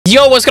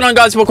Yo, what's going on,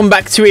 guys? Welcome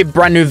back to a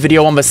brand new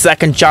video on the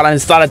second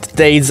challenge. Started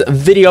today's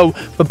video.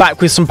 We're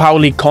back with some Power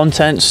League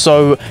content.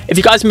 So if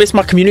you guys missed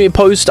my community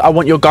post, I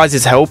want your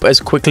guys' help as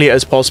quickly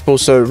as possible.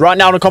 So right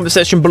now in the comment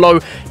section below,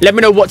 let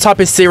me know what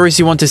type of series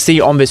you want to see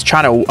on this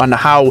channel and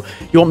how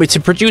you want me to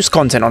produce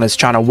content on this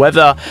channel.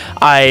 Whether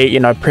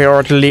I,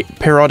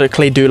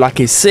 periodically do like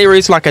a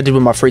series like I did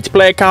with my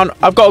free-to-play account.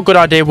 I've got a good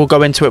idea. We'll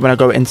go into it when I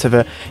go into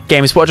the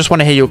games, but I just want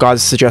to hear your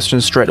guys'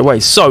 suggestions straight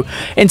away. So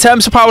in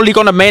terms of Power League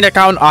on the main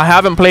account, I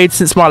haven't played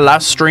since my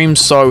last stream,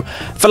 so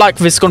I feel like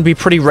this is going to be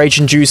pretty rage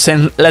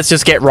inducing. Let's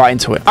just get right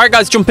into it. Alright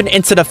guys, jumping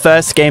into the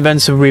first game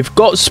then. So we've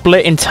got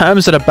split in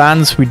terms of the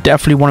bans. We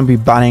definitely want to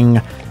be banning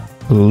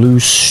Lou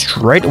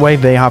straight away.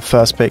 They have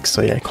first pick,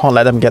 so yeah, can't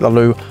let them get the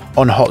Lou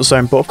on Hot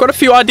Zone. But I've got a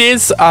few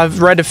ideas.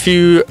 I've read a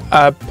few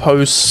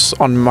posts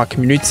on my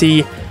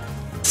community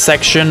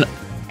section,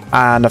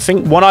 and I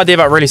think one idea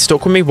that really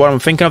stuck with me, what I'm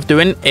thinking of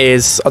doing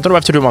is, I don't know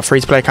if to do my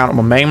free-to-play account on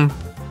my main,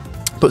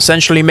 but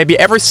essentially maybe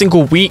every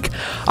single week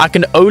I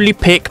can only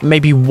pick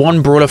maybe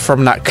one brawler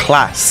from that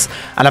class,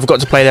 and I've got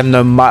to play them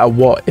no matter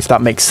what, if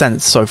that makes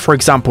sense. So for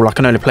example, I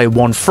can only play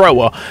one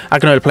thrower, I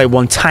can only play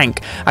one tank,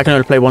 I can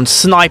only play one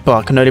sniper,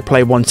 I can only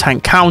play one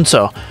tank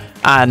counter,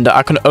 and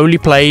I can only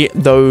play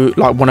though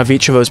like one of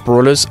each of those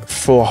brawlers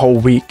for a whole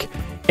week,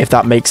 if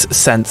that makes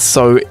sense.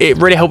 So it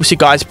really helps you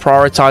guys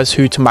prioritize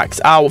who to max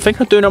out. I'm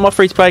thinking of doing it on my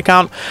free-to-play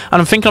account, and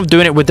I'm thinking of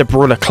doing it with the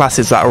brawler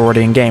classes that are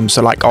already in game.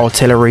 So like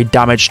artillery,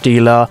 damage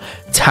dealer,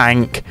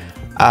 tank.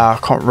 I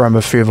can't remember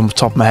a few of them off the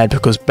top of my head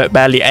because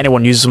barely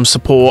anyone uses them,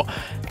 support,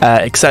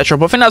 etc.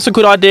 But I think that's a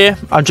good idea.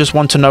 I just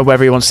want to know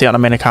whether you want to see it on the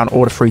main account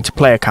or the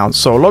free-to-play account.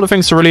 So a lot of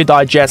things to really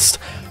digest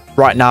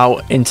right now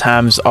in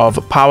terms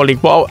of Power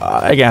League. Well,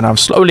 again, I'm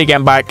slowly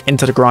getting back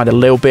into the grind a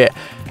little bit.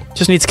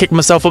 Just need to kick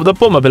myself up the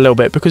bum a little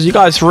bit because you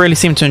guys really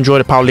seem to enjoy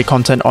the Power League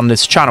content on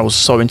this channel.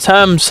 So in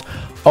terms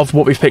of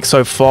what we've picked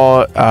so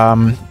far,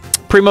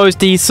 Primo is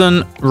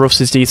decent,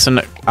 Ruffs is decent,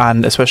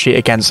 and especially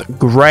against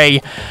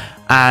Grey.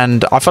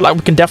 And I feel like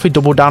we can definitely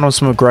double down on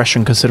some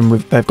aggression considering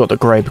they've got the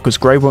Grey, because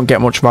Grey won't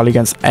get much value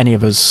against any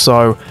of us.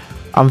 So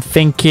I'm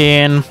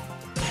thinking,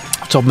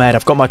 top of my head,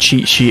 I've got my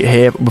cheat sheet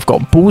here. We've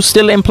got Bull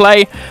still in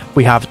play.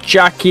 We have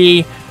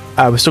Jackie.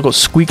 We've still got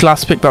Squeak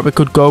last pick that we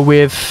could go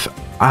with.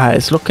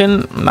 It's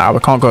looking... No, we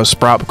can't go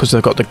Sprout because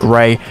they've got the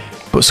Grey.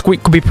 But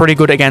Squeak could be pretty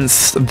good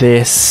against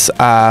this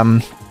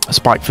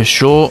Spike for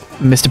sure.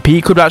 Mr.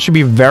 P could actually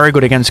be very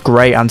good against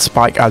Grey and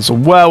Spike as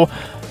well.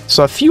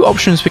 So a few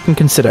options we can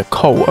consider.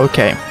 Cole,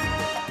 okay.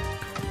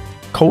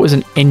 Cole is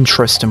an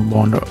interesting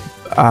one.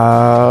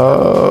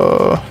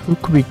 Who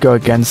could we go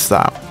against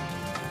that?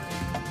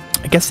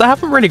 I guess they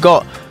haven't really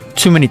got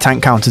too many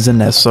tank counters in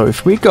there. So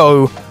if we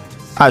go...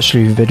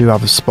 Actually, they do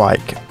have a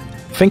Spike.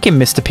 Thinking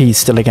Mr. P is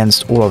still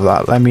against all of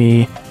that.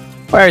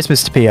 Where is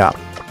Mr. P at?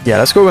 Yeah,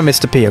 let's go with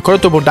Mr. P. I've got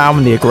to double down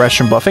with the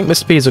aggression, but I think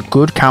Mr. P is a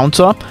good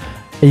counter.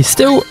 He's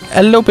still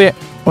a little bit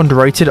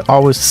underrated.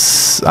 I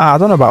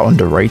don't know about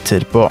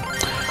underrated, but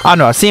I don't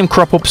know. I see him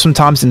crop up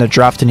sometimes in the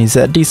draft, and he's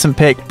a decent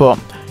pick, but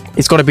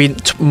it's got to be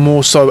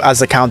more so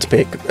as a counter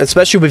pick,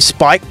 especially with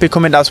Spike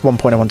becoming. That's one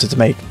point I wanted to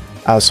make.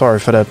 Sorry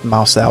for the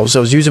mouse there. I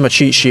was using my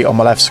cheat sheet on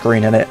my left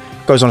screen, and it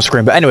goes on the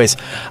screen. But anyways,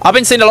 I've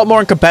been seeing a lot more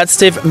in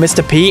competitive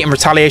Mr. P in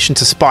retaliation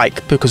to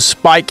Spike, because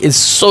Spike is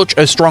such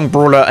a strong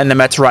brawler in the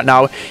meta right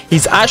now.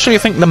 He's actually, I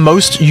think, the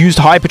most used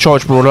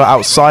hypercharge brawler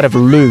outside of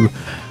Lou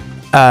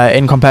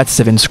in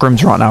competitive in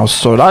scrims right now.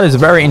 So that is a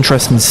very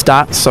interesting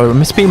stat. So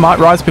Mr. P might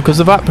rise because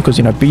of that, because,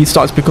 you know, B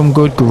starts to become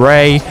good,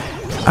 Grey,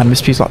 and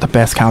Mr. P is like the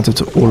best counter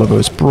to all of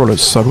those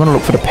brawlers. So we're going to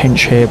look for the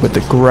pinch here with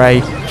the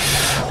Grey.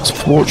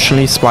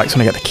 Unfortunately, Spike's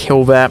going to get the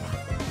kill there,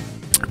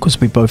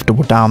 because we both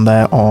double down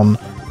there on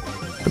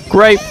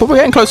Great, but we're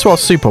getting close to our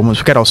super. Once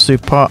we get our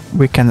super,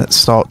 we can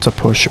start to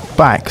push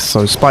back.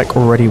 So Spike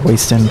already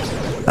wasting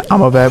the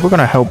ammo there. We're going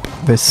to help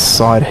this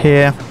side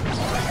here.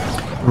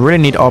 We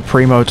really need our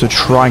Primo to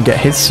try and get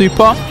his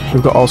super.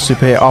 We've got our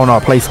super here. Oh no, I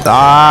placed...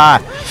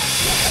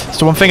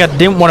 So one thing I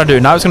didn't want to do.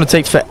 Now it's going to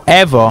take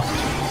forever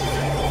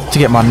to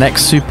get my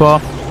next super.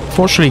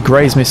 Fortunately,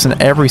 Grey's missing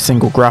every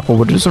single grapple,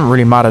 but it doesn't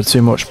really matter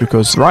too much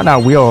because right now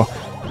we are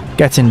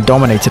getting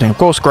dominated. And of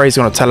course, Grey's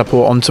going to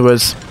teleport onto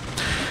us.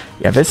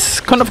 Yeah, this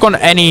couldn't have gone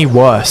any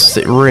worse.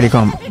 It really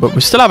can't. But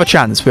we still have a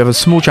chance. We have a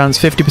small chance,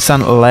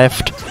 50%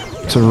 left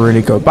to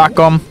really go back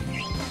on.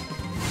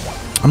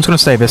 I'm just going to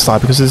stay this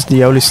side because it's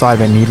the only side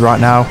they need right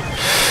now.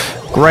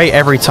 Great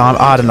every time.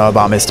 I don't know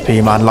about Mr.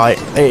 P, man. Like,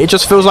 it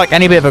just feels like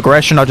any bit of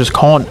aggression, I just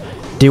can't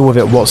deal with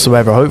it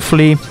whatsoever.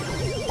 Hopefully,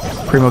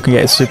 Primo can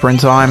get his super in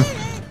time.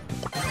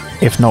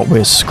 If not,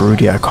 we're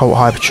screwed. Yeah, Colt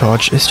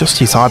hypercharge. It's just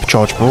these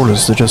hypercharge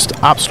brawlers. They're just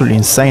absolutely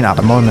insane at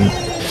the moment.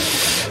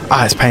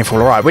 It's painful.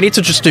 Alright, we need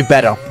to just do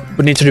better.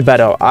 We need to do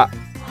better.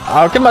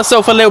 I'll give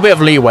myself a little bit of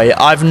leeway.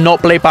 I've not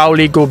played Power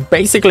League or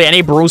basically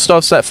any Brawl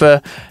stuff except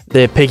for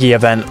the Piggy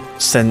event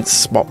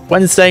since, what,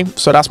 Wednesday?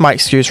 So that's my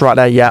excuse right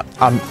there. Yeah,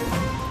 I'm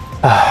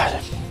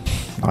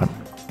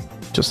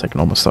just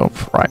ignore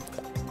myself. Right.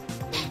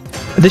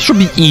 This should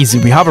be easy.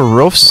 We have a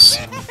Ruffs.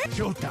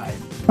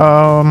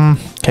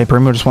 Okay,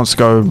 Primo just wants to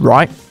go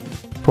right.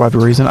 for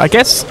whatever reason. I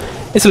guess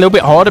it's a little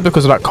bit harder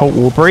because of that Colt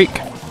wall break.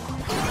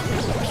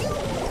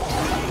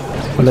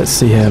 But let's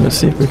see here. Let's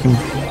see if we can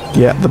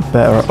get the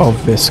better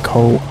of this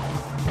Colt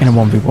in a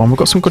 1v1. We've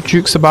got some good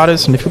jukes about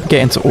us, and if we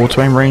get into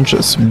auto aim range,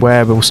 that's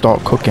where we'll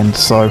start cooking.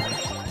 So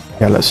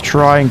yeah, let's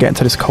try and get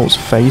into this Colt's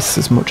face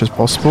as much as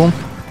possible.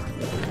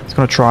 He's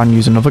going to try and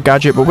use another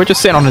gadget, but we're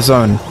just sitting on his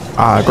own.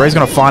 Gray's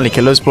going to finally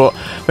kill us, but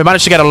we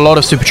managed to get a lot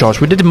of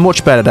supercharge. We did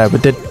much better there. We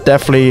did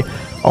definitely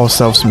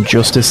ourselves some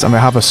justice, and we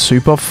have a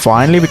super.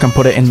 Finally, we can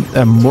put it in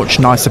a much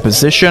nicer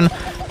position,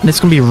 and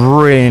it's going to be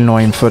really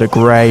annoying for the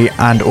Gray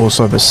and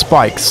also the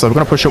Spikes. So we're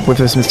going to push up with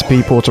this Mr.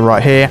 P Porter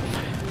right here.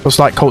 Looks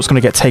like Colt's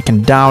going to get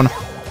taken down.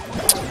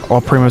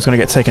 Our Primo's going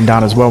to get taken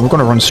down as well. We're going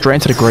to run straight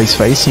into the Gray's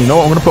face. You know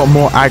what? I'm going to put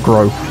more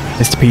aggro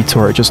Mr. P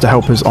turret just to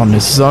help us on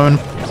this zone.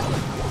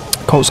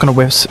 Colt's going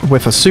to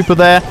whiff a super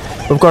there.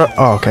 We've got...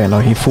 Oh, okay, no,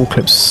 he full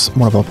clips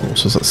one of our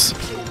bosses. That's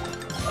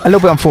a little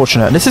bit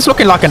unfortunate. And this is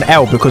looking like an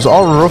L because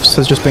our roofs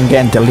has just been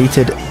getting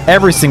deleted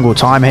every single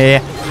time here.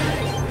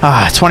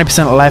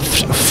 20%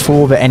 left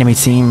for the enemy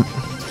team.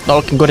 Not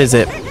looking good, is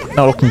it?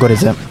 Not looking good,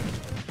 is it?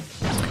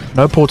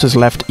 No porters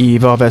left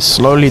either. They're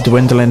slowly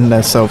dwindling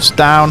themselves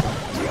down.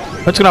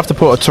 We're just going to have to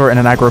put a turret in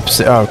an aggro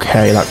position.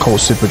 Okay, that Colt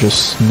super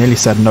just nearly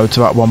said no to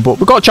that one. But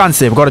we've got a chance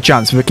here. We've got a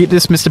chance. If we keep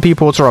this Mr. P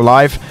Porter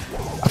alive,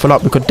 I feel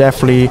like we could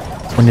definitely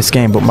win this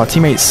game. But my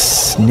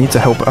teammates need to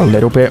help a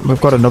little bit.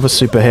 We've got another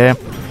super here,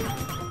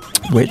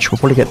 which will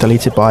probably get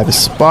deleted by the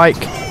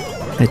Spike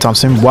anytime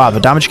soon. Wow, the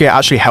damage gate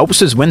actually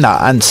helps us win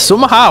that. And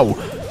somehow,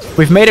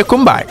 we've made a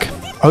comeback.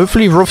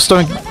 Hopefully, Ruffs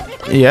don't...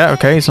 Yeah,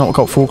 okay, he's not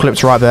got full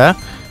clips right there.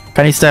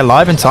 Can he stay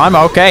alive in time?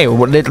 Okay,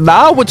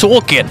 now we're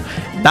talking.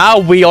 Now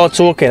we are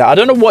talking. I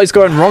don't know what is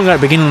going wrong at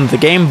the beginning of the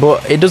game,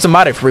 but it doesn't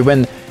matter if we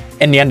win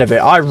in the end of it.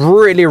 I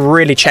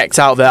really checked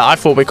out there. I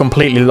thought we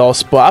completely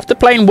lost, but after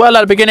playing well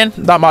at the beginning,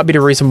 that might be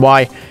the reason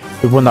why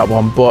we won that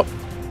one. But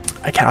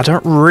again, I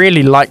don't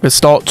really like the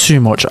start too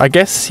much. I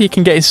guess he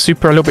can get his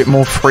super a little bit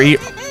more free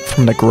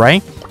from the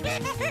Gray.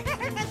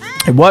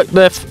 It worked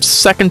the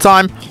second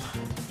time.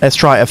 Let's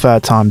try it a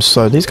third time.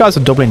 So these guys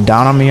are doubling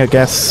down on me, I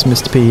guess.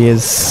 Mr. P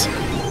is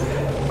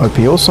OP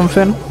or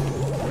something.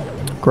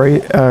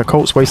 Great.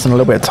 Colt's wasting a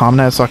little bit of time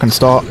there, so I can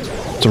start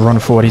to run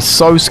forward. He's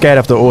so scared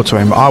of the auto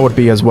aim. I would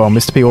be as well.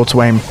 Mr. P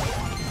auto aim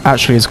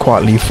actually is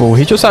quite lethal.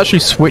 He just actually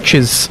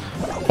switches.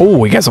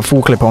 Oh, he gets a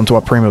full clip onto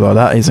our Primo though.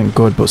 That isn't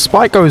good. But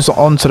Spike goes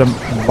onto the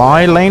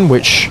my lane,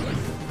 which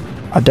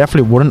I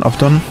definitely wouldn't have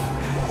done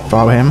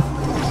without him.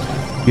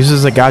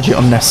 Uses a gadget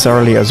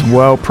unnecessarily as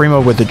well.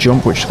 Primo with the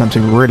jump, which is going to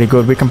be really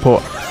good. We can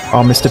put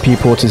our Mr. P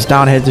porters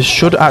down here. This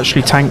should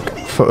actually tank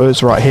for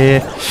us right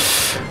here.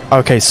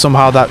 Okay,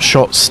 somehow that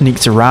shot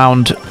sneaked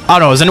around. I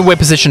don't know, I was in a weird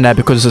position there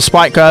because the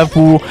Spike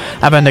curveball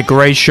and then the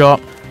Gray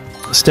shot.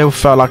 Still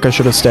felt like I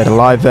should have stayed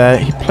alive there.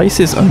 He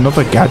places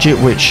another gadget,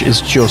 which is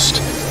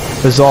just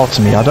bizarre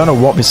to me. I don't know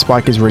what this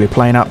Spike is really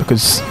playing at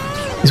because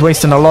he's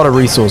wasting a lot of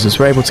resources.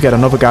 We're able to get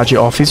another gadget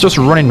off. He's just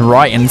running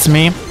right into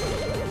me.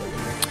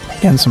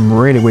 Getting some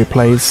really weird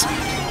plays.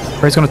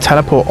 Gray's going to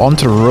teleport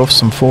onto the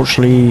roofs.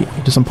 Unfortunately,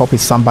 he doesn't pop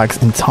his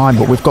sandbags in time,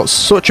 but we've got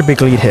such a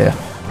big lead here.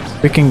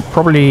 We can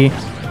probably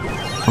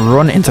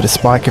run into the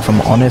Spike if I'm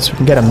honest. We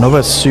can get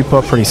another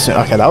super pretty soon.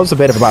 Okay, that was a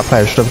bit of a bad play.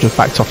 I should have just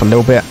backed off a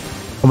little bit.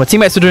 But my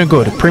teammates are doing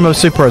good. Primo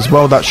super as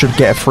well. That should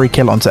get a free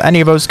kill onto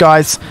any of those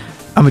guys.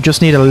 And we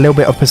just need a little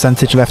bit of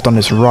percentage left on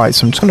this right.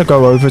 So I'm just going to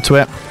go over to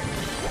it.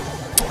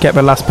 Get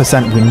the last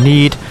percent we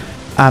need.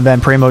 And then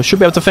Primo should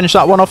be able to finish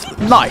that one off.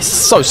 Nice.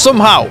 So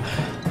somehow,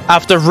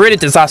 after a really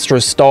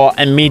disastrous start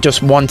and me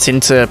just wanting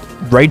to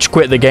rage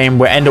quit the game,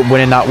 we end up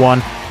winning that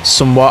one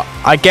somewhat.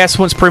 I guess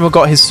once Primo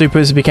got his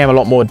supers, it became a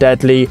lot more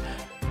deadly.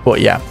 But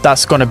yeah,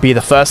 that's going to be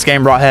the first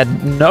game right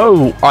ahead.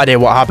 No idea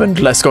what happened.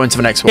 Let's go into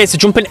the next one. Okay, so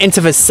jumping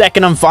into the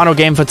second and final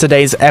game for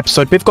today's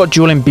episode, we've got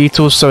Dueling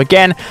Beetles. So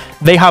again,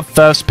 they have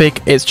first pick.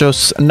 It's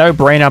just a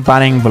no-brainer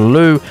banning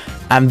Valoo.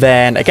 And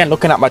then again,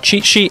 looking at my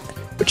cheat sheet,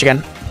 which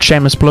again,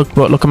 shameless plug,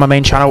 but look at my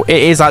main channel.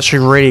 It is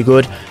actually really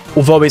good.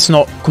 Although it's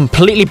not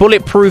completely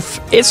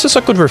bulletproof, it's just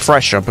a good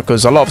refresher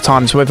because a lot of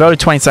times with only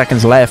 20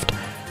 seconds left,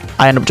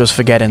 I end up just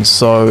forgetting.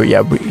 So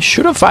yeah, we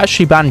should have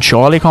actually banned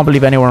Charlie. Can't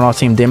believe anyone on our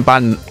team didn't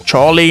ban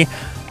Charlie,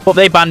 but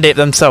they banned it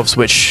themselves,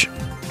 which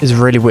is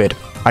really weird,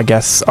 I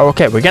guess. Oh,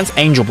 okay, we're against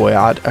Angel Boy.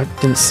 I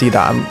didn't see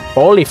that.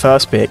 Only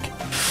first pick.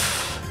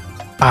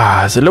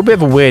 It's a little bit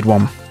of a weird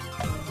one.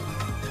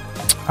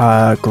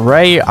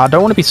 Gray. I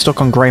don't want to be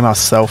stuck on Gray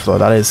myself though.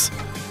 That is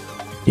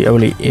the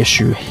only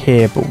issue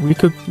here. But we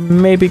could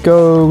maybe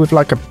go with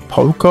like a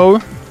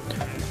Poco.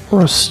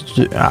 Or a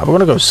Stu. We're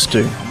going to go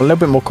Stu. I'm a little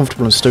bit more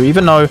comfortable in Stu,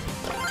 even though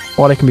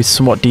while they can be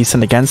somewhat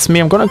decent against me,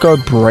 I'm going to go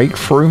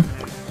Breakthrough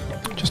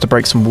just to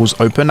break some walls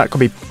open. That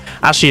could be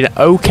actually an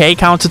okay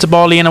counter to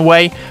Barley in a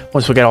way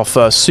once we get our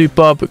first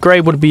super. But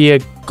Gray would be a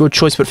good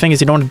choice. But the thing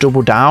is, you don't want to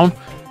double down.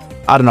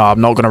 I don't know.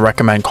 I'm not going to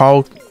recommend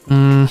Carl.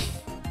 Don't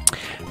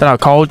know.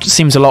 Carl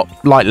seems a lot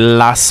like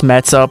last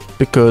meta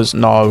because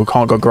no, we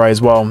can't go Gray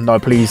as well. No,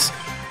 please.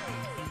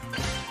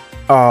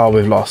 Oh,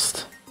 we've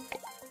lost.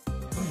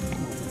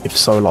 We've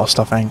so lost,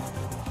 I think.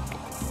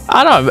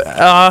 I don't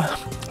know.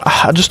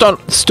 I just don't.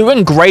 Stu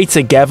and Gray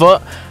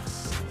together,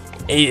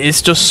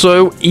 it's just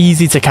so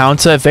easy to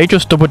counter. If they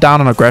just double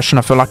down on aggression,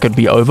 I feel like it'd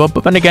be over.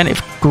 But then again,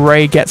 if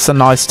Gray gets a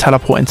nice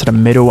teleport into the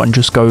middle and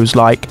just goes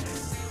like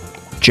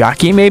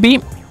Jackie, maybe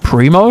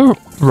Primo,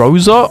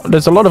 Rosa,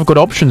 there's a lot of good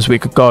options we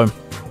could go.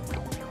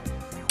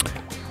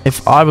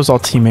 If I was our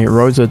teammate,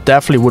 Rosa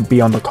definitely would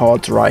be on the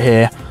cards right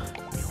here.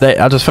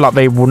 I just feel like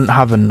they wouldn't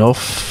have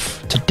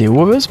enough to deal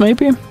with us,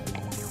 maybe.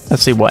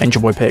 Let's see what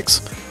Angel Boy picks.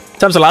 In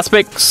terms of last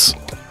picks,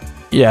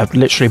 yeah,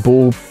 literally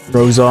Ball,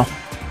 Rosa,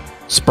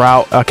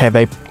 Sprout. Okay,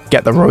 they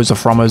get the Rosa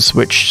from us,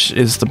 which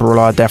is the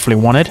brawler I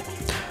definitely wanted.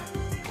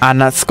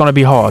 And that's going to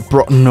be hard.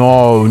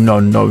 No,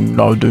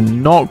 do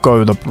not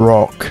go the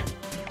Brock.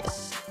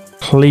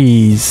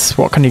 Please,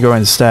 what can you go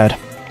instead?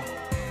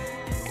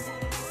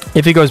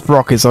 If he goes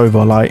Brock, it's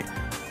over. Like,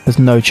 there's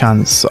no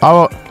chance.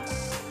 I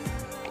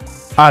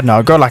don't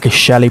know, go like a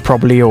Shelly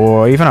probably,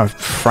 or even a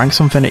Frank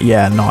something.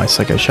 Yeah, nice.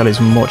 Okay,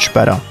 Shelly's much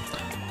better.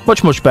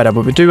 Much better.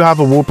 But we do have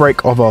a wall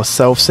break of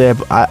ourselves here.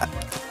 But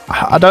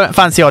I don't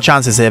fancy our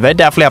chances here. They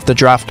definitely have to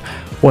draft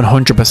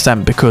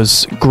 100%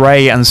 because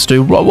Gray and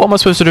Stu... What am I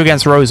supposed to do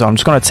against Rosa? I'm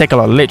just going to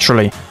tickle her,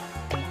 literally.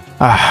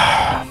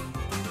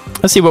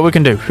 Let's see what we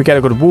can do. If we get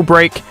a good wall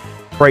break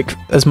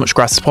as much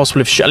grass as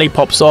possible. If Shelly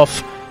pops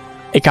off,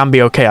 it can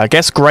be okay. I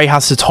guess Gray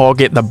has to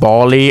target the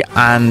Barley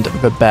and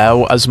the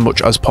Bell as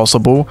much as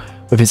possible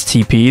with his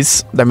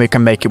TPs. Then we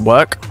can make it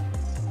work.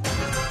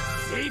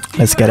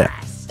 Let's get it.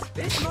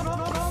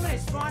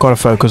 Gotta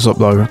focus up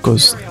though,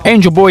 because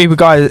Angel Boy, you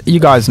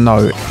guys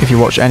know, if you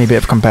watch any bit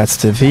of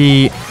competitive,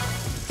 he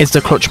is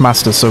the clutch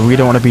master, so we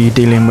don't want to be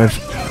dealing with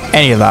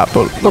any of that.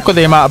 But look at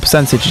the amount of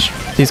percentage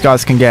these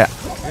guys can get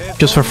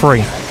just for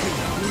free.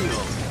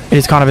 It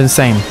is kind of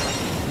insane.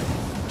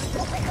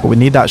 But we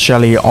need that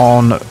Shelly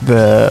on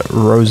the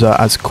Rosa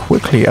as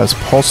quickly as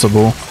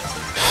possible.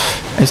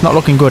 It's not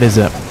looking good, is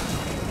it?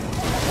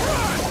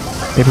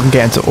 If we can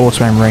get into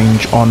auto-aim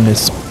range on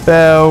this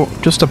Bell.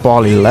 Just a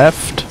Barley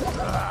left.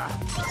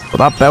 But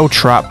that Bell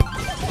trap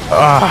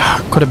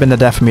could have been the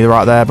death for me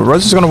right there. But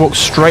Rosa's going to walk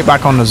straight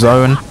back on the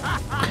zone.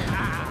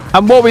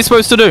 And what are we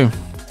supposed to do?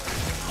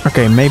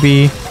 Okay,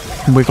 maybe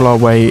wiggle our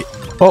way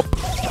up.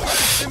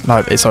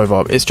 No, it's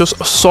over. It's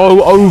just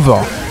so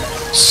over.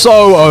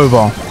 So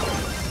over.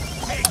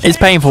 It's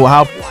painful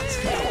how,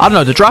 I don't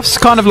know, the draft's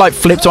kind of like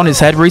flipped on its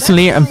head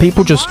recently and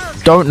people just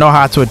don't know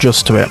how to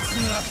adjust to it.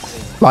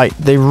 Like,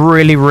 they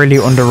really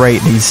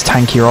underrate these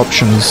tankier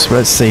options.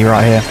 Let's see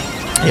right here.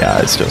 Yeah,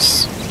 it's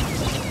just...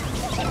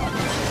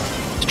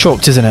 It's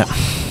chalked, isn't it?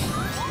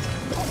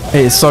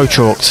 It is so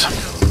chalked.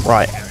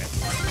 Right.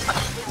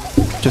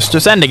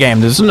 Just end the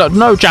game. There's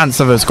no chance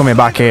of us coming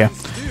back here.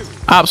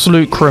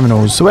 Absolute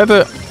criminals.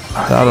 Whoever...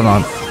 I don't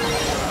know.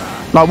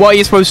 Like, what are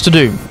you supposed to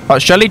do?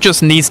 Like, Shelly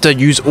just needs to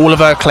use all of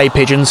her clay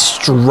pigeons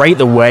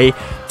straight away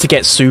to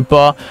get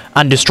super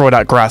and destroy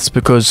that grass,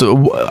 because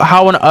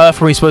how on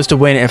earth are we supposed to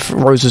win if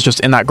Rose is just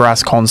in that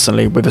grass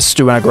constantly with a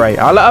Stu and a Gray?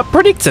 I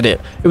predicted it.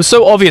 It was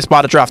so obvious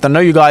by the draft. I know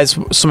you guys,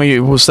 some of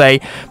you will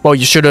say, well,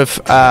 you should have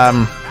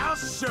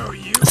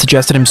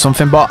suggested him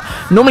something, but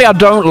normally I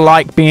don't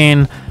like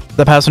being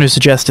the person who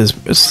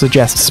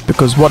suggests,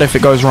 because what if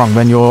it goes wrong?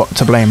 Then you're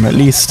to blame. At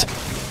least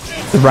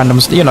the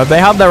randoms, you know, they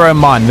have their own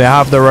mind, they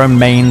have their own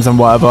mains and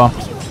whatever.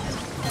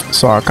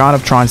 So I kind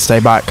of try and stay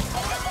back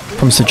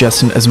from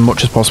suggesting as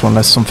much as possible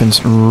unless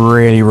something's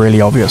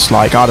really obvious.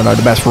 Like, I don't know,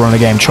 the best run in the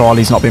game,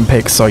 Charlie's not been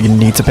picked, so you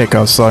need to pick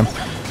her. So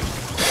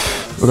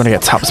we're gonna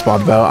get tapped by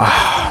the bell.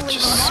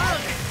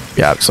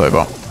 Yeah, it's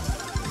over.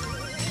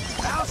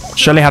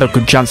 Shelly had a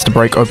good chance to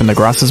break open the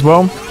grass as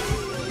well.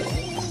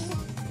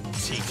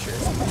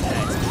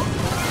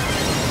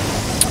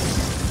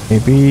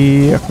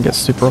 Maybe I can get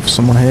super off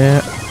someone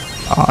here.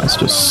 It's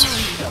just...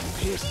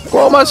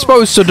 What am I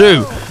supposed to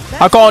do?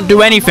 I can't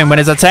do anything when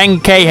there's a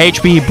 10k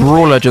HP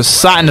brawler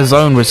just sat in the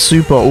zone with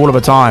super all of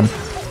the time.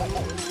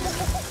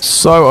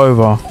 So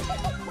over.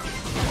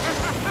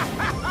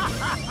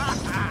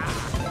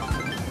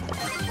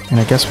 And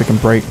I guess we can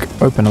break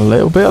open a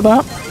little bit of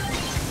that.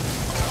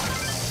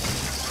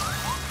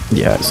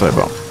 Yeah, it's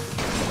over.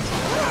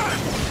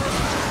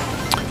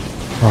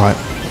 Right.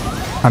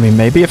 I mean,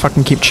 maybe if I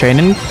can keep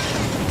chaining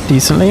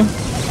decently.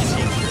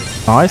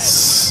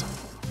 Nice.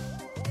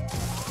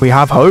 We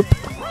have hope.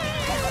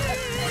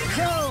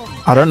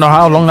 I don't know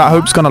how long that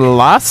hope's gonna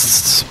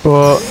last,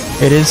 but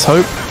it is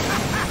hope.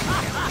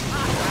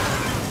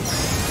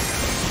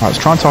 Alright, let's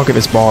try and target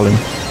this Barley.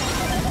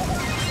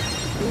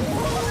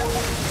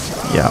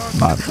 Yeah,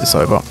 no, it's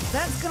over.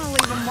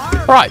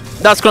 Alright,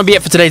 that's gonna be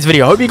it for today's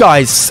video. I hope you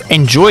guys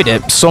enjoyed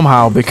it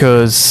somehow,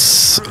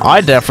 because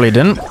I definitely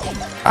didn't.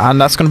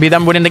 And that's gonna be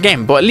them winning the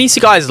game. But at least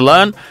you guys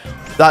learn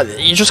that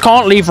you just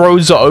can't leave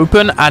Rosa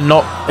open and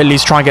not at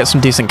least try and get some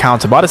decent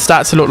counter. By the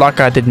stats, it looked like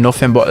I did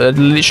nothing, but it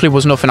literally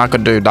was nothing I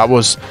could do. That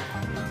was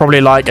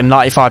probably like a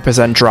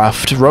 95%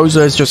 draft.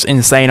 Rosa is just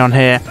insane on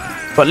here.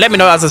 But let me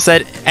know, as I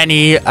said,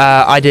 any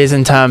ideas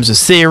in terms of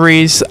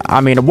series.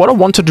 I mean, what I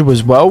want to do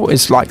as well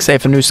is, like, say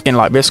if a new skin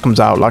like this comes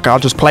out, like, I'll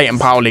just play it in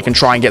Power League and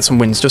try and get some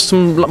wins, just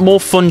some more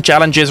fun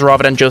challenges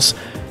rather than just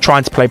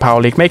trying to play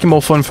Power League, make it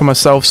more fun for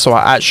myself so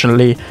I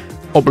actually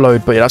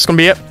upload. But yeah, that's gonna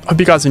be it. Hope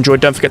you guys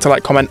enjoyed. Don't forget to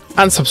like, comment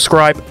and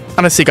subscribe,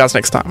 and I'll see you guys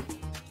next time.